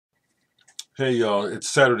Hey y'all, it's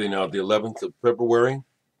Saturday now, the 11th of February.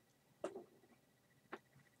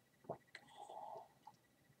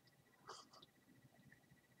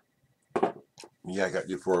 Yeah, I got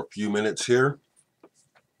you for a few minutes here.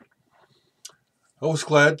 I was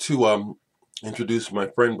glad to introduce my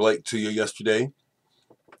friend Blake to you yesterday.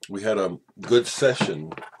 We had a good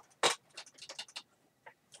session.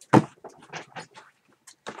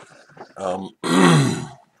 Um,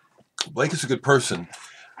 Blake is a good person.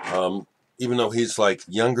 Even though he's like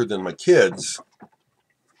younger than my kids,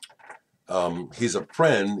 he's a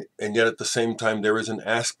friend, and yet at the same time, there is an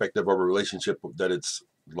aspect of our relationship that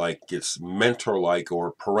it's mentor-like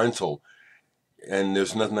or parental, and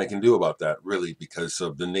there's nothing I can do about that really because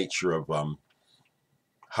of the nature of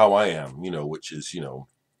how I am, which is,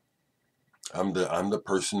 I'm the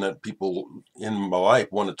person that people in my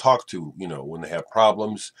life want to talk to, when they have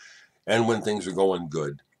problems and when things are going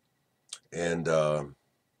good. And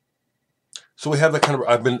so we have that kind of.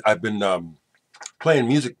 I've been playing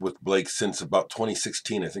music with Blake since about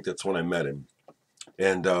 2016. I think that's when I met him,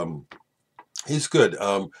 and he's good.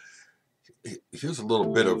 Here's a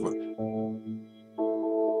little bit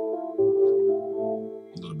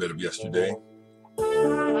of yesterday.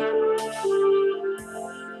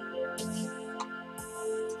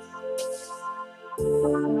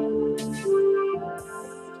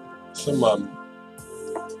 Some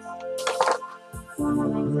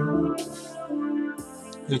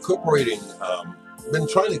incorporating. Been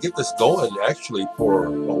trying to get this going actually for a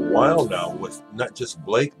while now with not just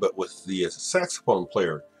Blake but with the saxophone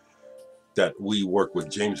player that we work with,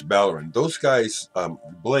 James Ballerin. Those guys,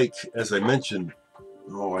 Blake, as I mentioned,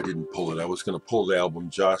 oh, I didn't pull it. I was going to pull the album,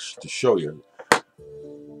 Josh, to show you.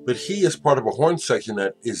 But he is part of a horn section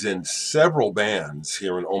that is in several bands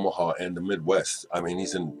here in Omaha and the Midwest. I mean,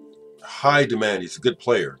 he's in high demand. He's a good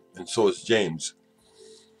player, and so is James.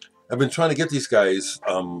 I've been trying to get these guys,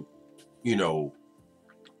 you know,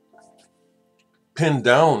 pinned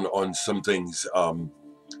down on some things,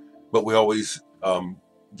 but we always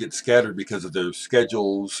get scattered because of their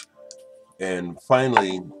schedules. And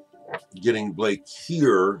finally, getting Blake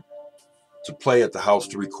here to play at the house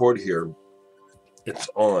to record here, it's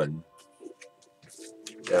on.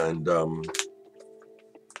 And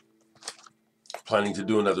planning to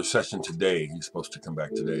do another session today. He's supposed to come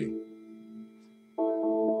back today,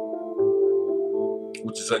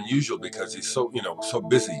 which is unusual because he's so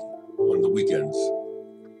busy on the weekends.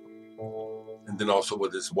 And then also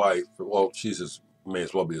with his wife. Well, may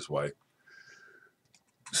as well be his wife.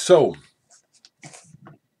 So,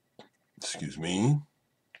 excuse me.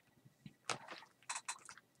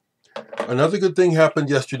 Another good thing happened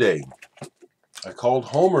yesterday. I called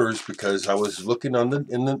Homer's because I was looking in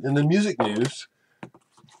the music news,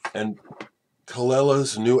 and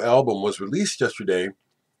Kelela's new album was released yesterday,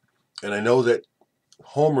 and I know that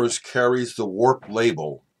Homer's carries the Warp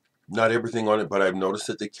label. Not everything on it, but I've noticed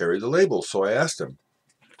that they carry the label. So I asked them,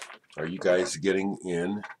 "Are you guys getting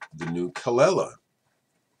in the new Kelela?"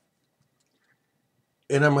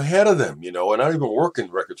 And I'm ahead of them, and I don't even work in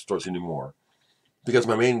record stores anymore because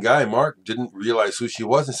my main guy, Mark, didn't realize who she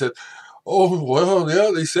was and said, "Oh, well,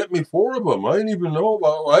 yeah, they sent me 4 of them. I didn't even know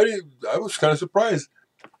about. I was kind of surprised."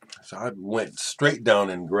 So I went straight down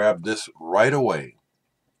and grabbed this right away.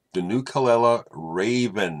 The new Kelela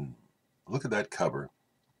Raven. Look at that cover.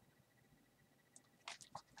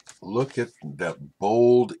 Look at that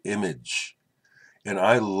bold image. And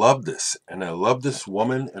I love this. And I love this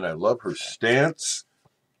woman. And I love her stance.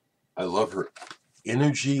 I love her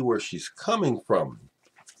energy, where she's coming from.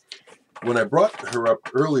 When I brought her up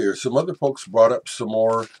earlier, some other folks brought up some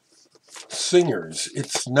more singers.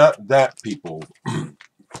 It's not that, people.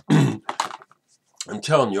 I'm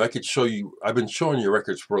telling you, I could show you. I've been showing you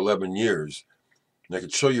records for 11 years. And I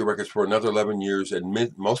could show you records for another 11 years.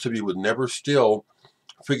 And most of you would never still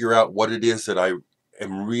figure out what it is that I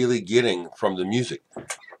am really getting from the music.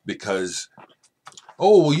 Because,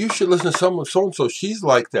 oh, well, you should listen to someone so-and-so. She's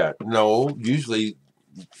like that. No, usually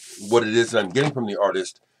what it is that I'm getting from the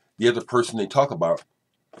artist, the other person they talk about,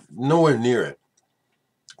 nowhere near it.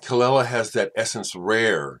 Kelela has that essence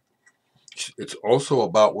rare. It's also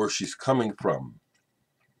about where she's coming from.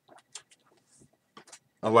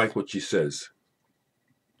 I like what she says.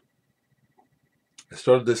 I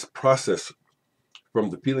started this process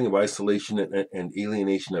from the feeling of isolation and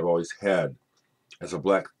alienation I've always had as a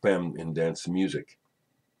black femme in dance music.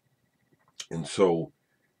 And so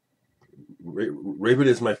Raven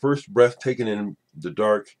is my first breath taken in the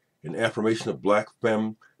dark, an affirmation of black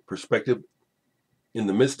femme perspective in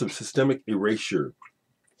the midst of systemic erasure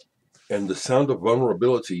and the sound of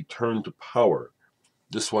vulnerability turned to power.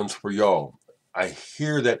 This one's for y'all. I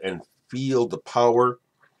hear that and feel the power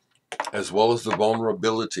as well as the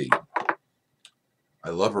vulnerability. I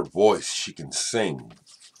love her voice. She can sing.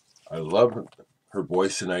 I love her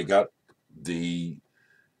voice, and I got the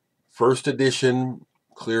first edition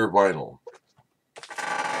clear vinyl.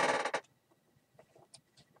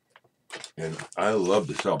 And I love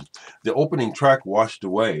this album. The opening track, Washed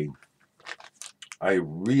Away, I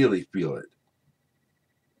really feel it.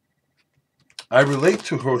 I relate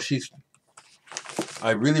to her.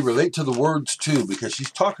 I really relate to the words too, because she's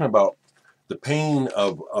talking about the pain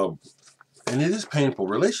of and it is painful.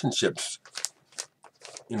 Relationships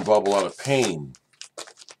involve a lot of pain.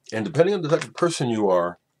 And depending on the type of person you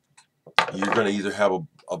are, you're going to either have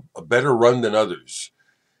a better run than others.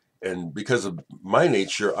 And because of my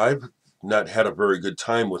nature, I've not had a very good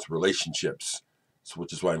time with relationships,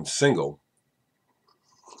 which is why I'm single.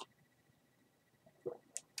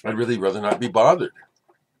 I'd really rather not be bothered.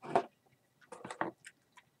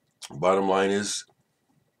 Bottom line is,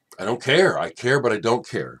 I don't care. I care, but I don't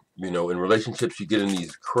care. You know, in relationships, you get in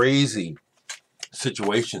these crazy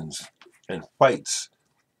situations and fights,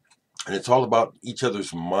 and it's all about each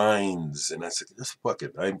other's minds. And I said, just fuck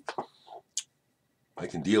it. I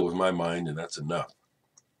can deal with my mind, and that's enough.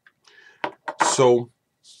 So,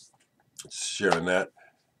 sharing that.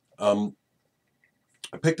 I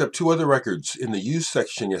picked up 2 other records in the used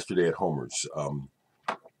section yesterday at Homer's. I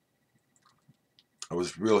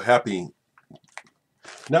was real happy.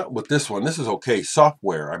 Not with this one. This is okay.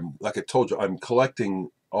 Software. Like I told you, I'm collecting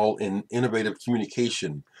all in innovative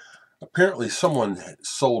communication. Apparently, someone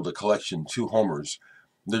sold a collection to Homer's.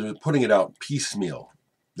 They're putting it out piecemeal.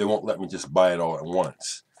 They won't let me just buy it all at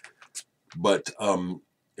once. But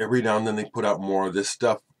every now and then they put out more of this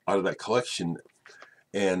stuff out of that collection.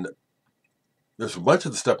 And there's a bunch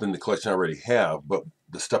of the stuff in the collection I already have, but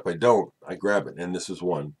the stuff I don't, I grab it. And this is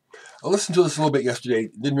one. I listened to this a little bit yesterday.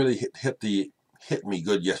 It didn't really hit me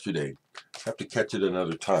good yesterday. I have to catch it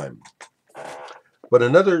another time. But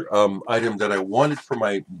another item that I wanted for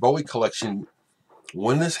my Bowie collection,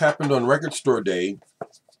 when this happened on Record Store Day,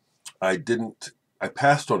 I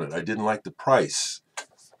passed on it. I didn't like the price.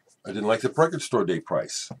 I didn't like the Record Store Day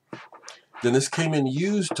price. Then this came in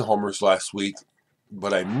used to Homer's last week,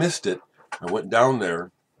 but I missed it. I went down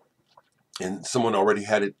there, and someone already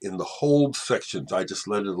had it in the hold sections. I just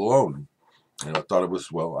let it alone. And I thought it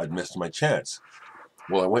was, well, I'd missed my chance.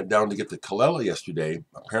 Well, I went down to get the Kelela yesterday.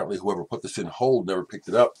 Apparently, whoever put this in hold never picked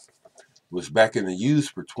it up. It was back in the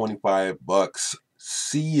used for $25,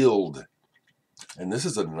 sealed. And this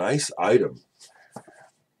is a nice item.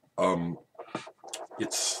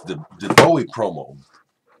 It's the Bowiepromo.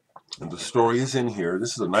 And the story is in here.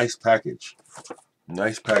 This is a nice package.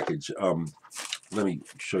 Nice package. Let me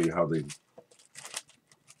show you how I'll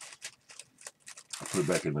put it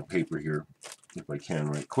back in the paper here, if I can,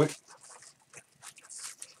 right quick.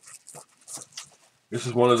 This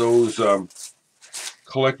is one of those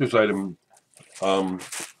collector's item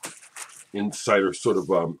insider sort of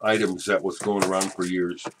items that was going around for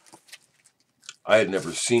years. I had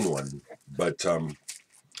never seen one, but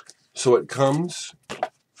so it comes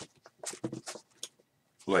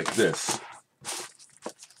like this.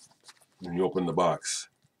 When you open the box,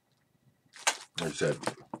 there's that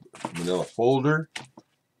manila folder,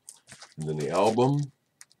 and then the album,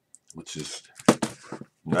 which is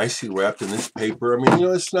nicely wrapped in this paper. I mean,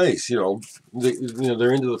 it's nice.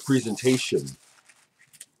 They're into the presentation.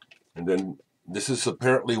 And then this is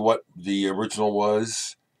apparently what the original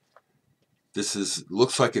was. This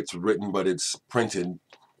looks like it's written, but it's printed.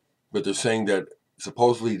 But they're saying that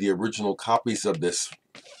supposedly the original copies of this,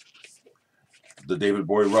 the David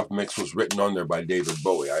Bowie rough mix, was written on there by David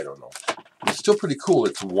Bowie. I don't know. It's still pretty cool.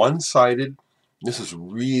 It's one-sided. This is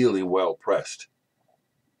really well pressed.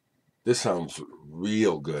 This sounds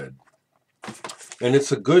real good. And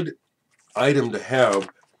it's a good item to have.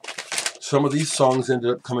 Some of these songs ended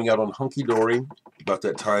up coming out on Hunky Dory about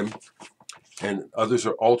that time, and others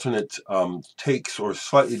are alternate takes or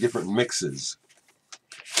slightly different mixes.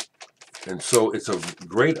 And so it's a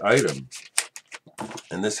great item.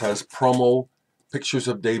 And this has promo, pictures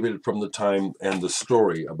of David from the time, and the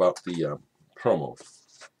story about the promo.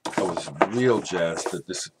 I was real jazzed that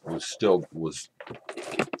this that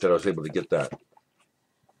I was able to get that.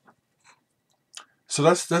 So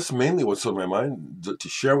that's mainly what's on my mind to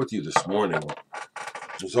share with you this morning.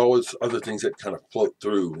 There's always other things that kind of float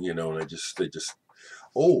through, and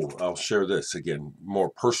I'll share this again, more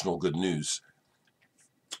personal good news.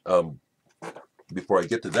 Before I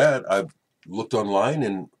get to that, I looked online,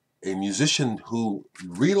 and a musician who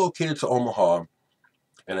relocated to Omaha,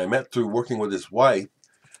 and I met through working with his wife,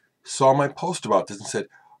 saw my post about this and said,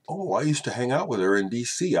 oh, I used to hang out with her in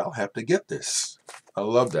DC. I'll have to get this. I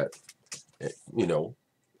love that. You know,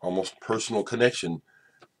 almost personal connection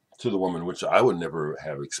to the woman, which I would never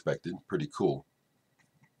have expected. Pretty cool.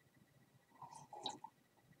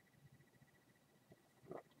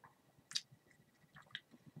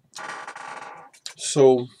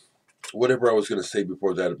 So, whatever I was going to say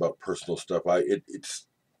before that about personal stuff, it's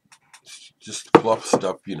just fluff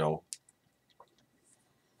stuff, you know.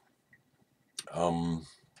 Um,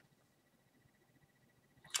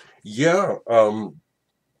 yeah,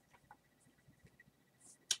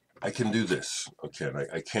 I can do this. Okay,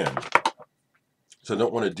 I can. So I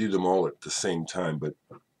don't want to do them all at the same time, but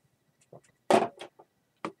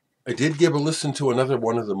I did give a listen to another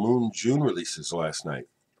one of the Moon June releases last night.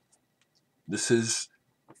 This is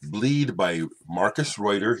Bleed by Marcus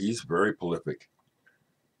Reuter. He's very prolific.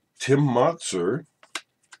 Tim Motzer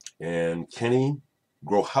and Kenny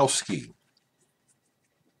Grohowski.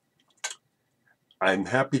 I'm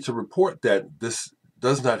happy to report that this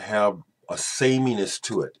does not have a sameness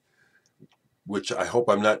to it, which I hope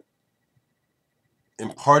I'm not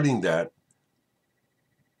imparting that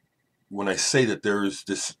when I say that there's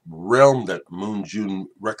this realm that Moon June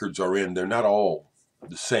records are in. They're not all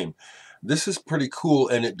the same. This is pretty cool,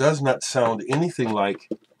 and it does not sound anything like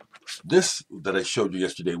this that I showed you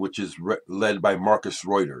yesterday, which is led by Marcus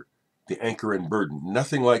Reuter, The Anchor and Burden.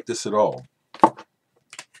 Nothing like this at all.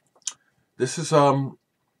 This is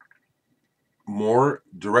more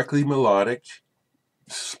directly melodic,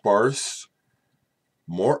 sparse,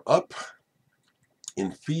 more up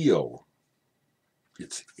in feel.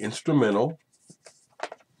 It's instrumental,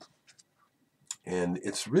 and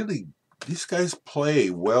it's really, these guys play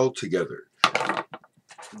well together.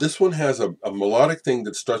 This one has a melodic thing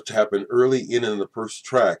that starts to happen early in the first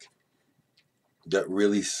track that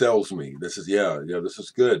really sells me. This is, this is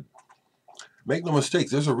good. Make no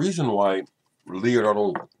mistake, there's a reason why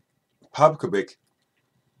Leonardo Pavkovic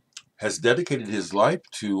has dedicated his life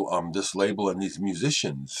to this label and these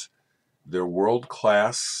musicians. They're world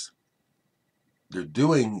class. They're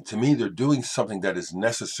doing something that is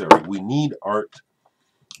necessary. We need art.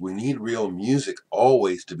 We need real music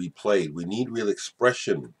always to be played. We need real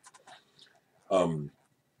expression.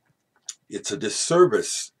 It's a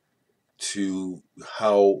disservice to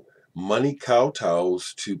how money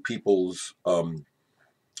kowtows to people's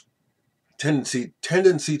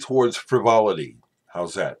tendency towards frivolity.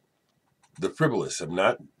 How's that? The frivolous. I'm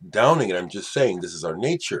not downing it. I'm just saying this is our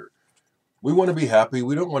nature. We want to be happy.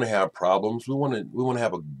 We don't want to have problems. We want to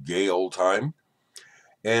have a gay old time.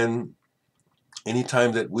 And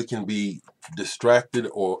anytime that we can be distracted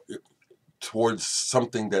or towards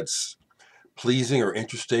something that's pleasing or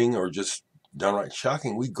interesting or just downright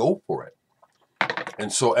shocking, we go for it.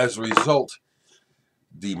 And so as a result,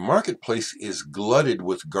 the marketplace is glutted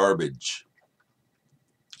with garbage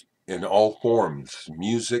in all forms: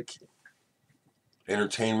 music,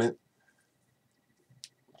 entertainment,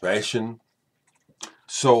 fashion.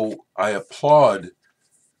 So I applaud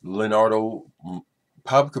Leonardo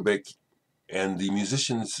Pavkovic and the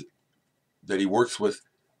musicians that he works with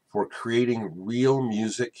for creating real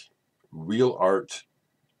music, real art.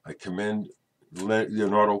 I commend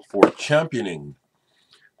Leonardo for championing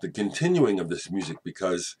the continuing of this music,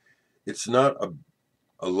 because it's not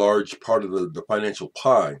a large part of the financial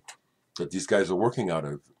pie that these guys are working out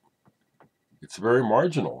of. It's very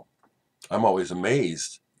marginal. I'm always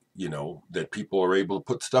amazed, that people are able to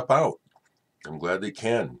put stuff out. I'm glad they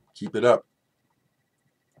can. Keep it up.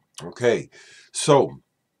 Okay, so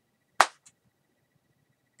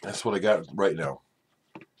that's what I got right now.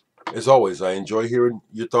 As always, I enjoy hearing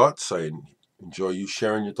your thoughts. I enjoy you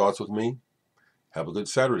sharing your thoughts with me. Have a good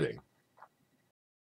Saturday.